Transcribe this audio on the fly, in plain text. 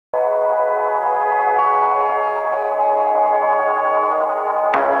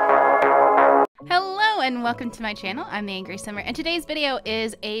Hello and welcome to my channel. I'm the Angry Simmer, and today's video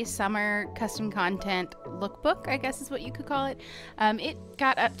is a summer custom content lookbook, I guess is what you could call it. It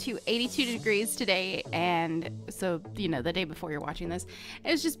got up to 82 degrees today, and so, you know, the day before you're watching this.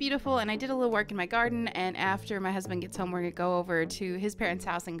 It was just beautiful, and I did a little work in my garden, and after my husband gets home, we're gonna go over to his parents'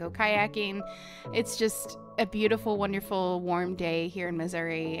 house and go kayaking. It's just a beautiful, wonderful, warm day here in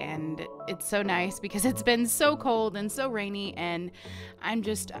Missouri, and it's so nice because it's been so cold and so rainy, and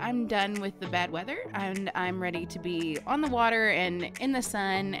I'm done with the bad weather, and I'm ready to be on the water and in the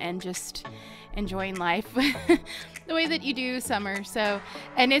sun and just enjoying life the way that you do summer. So,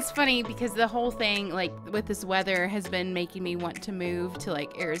 and it's funny because the whole thing, like with this weather, has been making me want to move to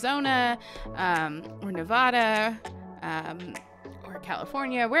like Arizona or Nevada, or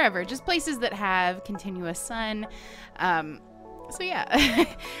California, wherever, just places that have continuous sun. So yeah,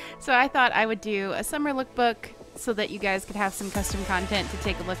 so I thought I would do a summer lookbook so that you guys could have some custom content to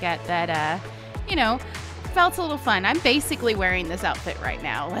take a look at that, you know, felt a little fun. I'm basically wearing this outfit right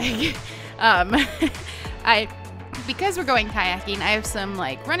now. Like, because we're going kayaking, I have some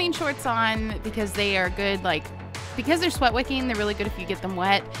like running shorts on because they are good, like, because they're sweat wicking, they're really good if you get them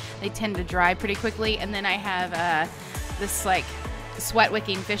wet. They tend to dry pretty quickly. And then I have this like sweat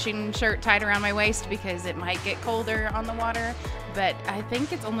wicking fishing shirt tied around my waist because it might get colder on the water, but I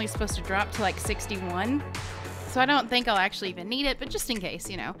think it's only supposed to drop to like 61, so I don't think I'll actually even need it, but just in case,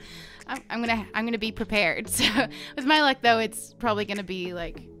 you know, I'm gonna be prepared. So with my luck though, it's probably gonna be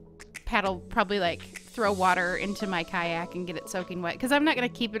like probably like throw water into my kayak and get it soaking wet, because I'm not gonna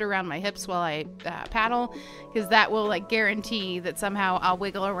keep it around my hips while I paddle, because that will like guarantee that somehow I'll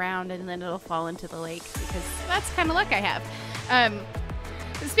wiggle around and then it'll fall into the lake, because that's kind of luck I have.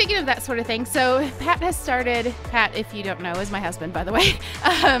 Speaking of that sort of thing, so Pat has started. Pat, if you don't know, is my husband, by the way.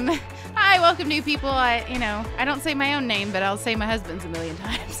 Hi, welcome new people. I don't say my own name, but I'll say my husband's a million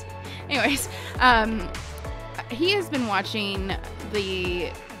times. Anyways, he has been watching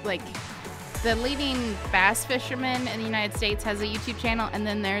the leading bass fisherman in the United States has a YouTube channel, and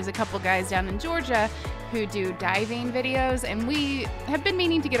then there's a couple guys down in Georgia who do diving videos, and we have been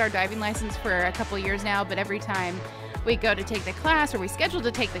meaning to get our diving license for a couple years now, but every time we go to take the class, or we schedule to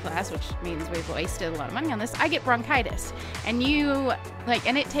take the class, which means we've wasted a lot of money on this, I get bronchitis. And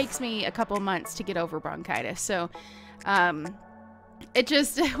and it takes me a couple months to get over bronchitis. So,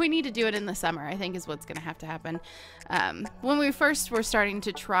 we need to do it in the summer, I think is what's going to have to happen. When we first were starting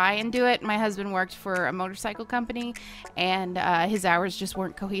to try and do it, my husband worked for a motorcycle company, and his hours just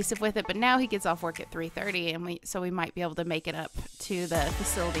weren't cohesive with it. But now he gets off work at 3:30, and so we might be able to make it up to the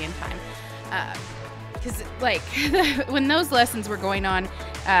facility in time. Because, like, when those lessons were going on,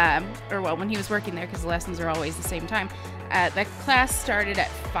 when he was working there, because the lessons are always the same time, the class started at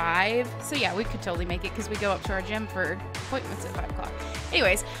 5. So, yeah, we could totally make it because we go up to our gym for appointments at 5 o'clock.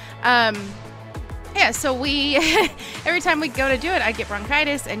 Anyways, yeah, so we, every time we go to do it, I get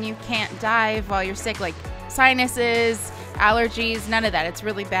bronchitis, and you can't dive while you're sick, like sinuses, allergies, none of that. It's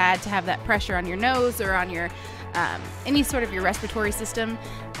really bad to have that pressure on your nose or on your, any sort of your respiratory system.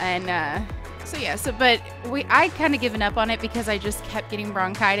 And, so yeah, but I kind of given up on it because I just kept getting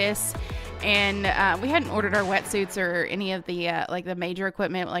bronchitis, and we hadn't ordered our wetsuits or any of the like the major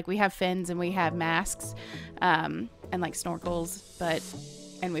equipment. Like, we have fins and we have masks, and like snorkels,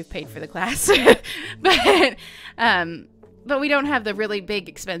 and we've paid for the class, but we don't have the really big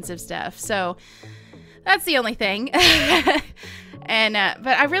expensive stuff. So that's the only thing. And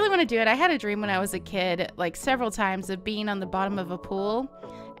but I really want to do it. I had a dream when I was a kid, like several times, of being on the bottom of a pool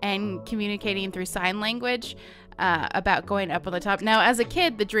and communicating through sign language about going up on the top. Now, as a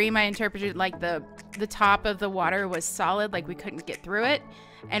kid, the dream I interpreted like the top of the water was solid, like we couldn't get through it.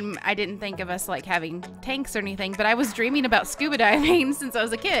 And I didn't think of us like having tanks or anything, but I was dreaming about scuba diving since I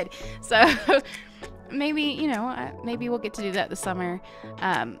was a kid. So maybe, you know, maybe we'll get to do that this summer.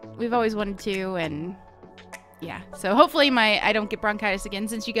 We've always wanted to, and yeah, so hopefully I don't get bronchitis again,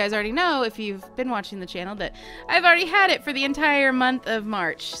 since you guys already know, if you've been watching the channel, that I've already had it for the entire month of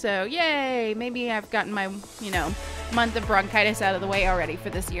March. So yay, maybe I've gotten my, you know, month of bronchitis out of the way already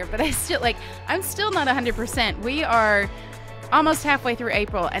for this year. But I'm still not 100%. We are almost halfway through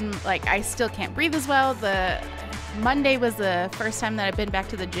April, and like I still can't breathe as well. The Monday was the first time that I've been back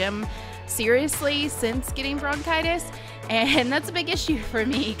to the gym seriously since getting bronchitis, and that's a big issue for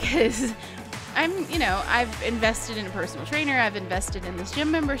me because I've invested in a personal trainer. I've invested in this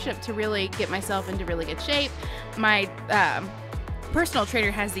gym membership to really get myself into really good shape. My personal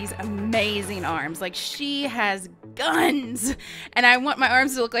trainer has these amazing arms. Like, she has guns. And I want my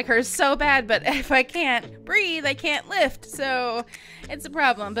arms to look like hers so bad, but if I can't breathe, I can't lift. So it's a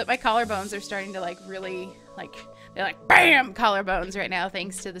problem. But my collarbones are starting to like really like, they're like bam collarbones right now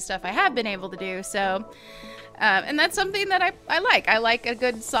thanks to the stuff I have been able to do. So and that's something that I like. I like a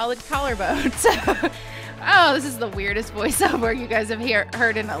good solid collarbone. So oh, this is the weirdest voiceover you guys have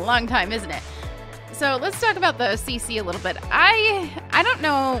heard in a long time, isn't it? So let's talk about the CC a little bit. I don't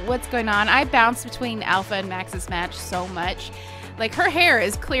know what's going on. I bounce between Alpha and Max's match so much. Like, her hair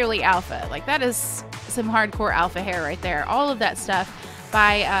is clearly Alpha. Like, that is some hardcore Alpha hair right there. All of that stuff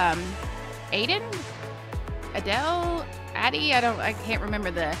by Aiden? Adele? Addie? I can't remember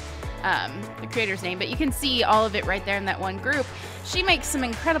the creator's name, but you can see all of it right there in that one group. She makes some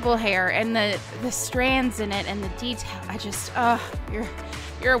incredible hair, and the strands in it and the detail. I just, you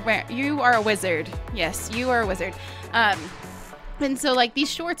are a wizard. Yes, you are a wizard. And so like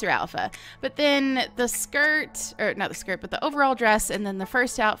these shorts are Alpha, but then the skirt, or not the skirt, but the overall dress, and then the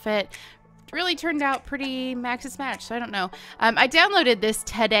first outfit really turned out pretty Max's match. So I don't know. I downloaded this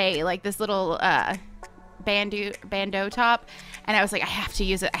today, like this little bandeau top, and I was like, I have to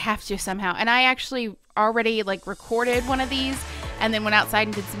use it. I have to somehow. And I actually already like recorded one of these, and then went outside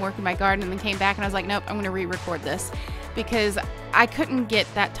and did some work in my garden, and then came back and I was like, nope, I'm gonna re-record this, because I couldn't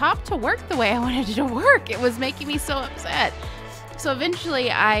get that top to work the way I wanted it to work. It was making me so upset. So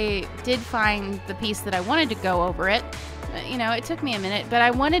eventually I did find the piece that I wanted to go over it. You know, it took me a minute, but I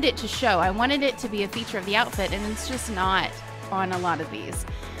wanted it to show. I wanted it to be a feature of the outfit, and it's just not on a lot of these.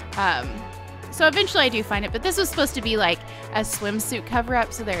 So eventually I do find it, but this was supposed to be like a swimsuit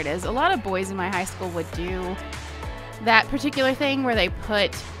cover-up, so there it is. A lot of boys in my high school would do that particular thing where they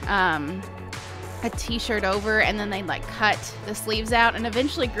put a t-shirt over, and then they'd like cut the sleeves out, and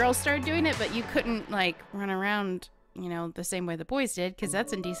eventually girls started doing it, but you couldn't like run around, you know, the same way the boys did, because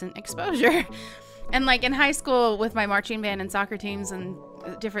that's indecent exposure. And like in high school with my marching band and soccer teams and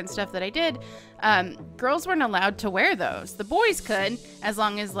different stuff that I did, girls weren't allowed to wear those. The boys could, as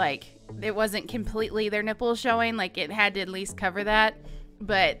long as like it wasn't completely their nipples showing, like it had to at least cover that.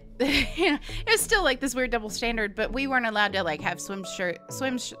 But you know, it was still like this weird double standard, but we weren't allowed to like have swim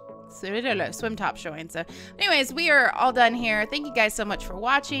top showing. So anyways, we are all done here. Thank you guys so much for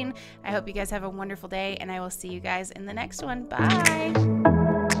watching. I hope you guys have a wonderful day, and I will see you guys in the next one. Bye.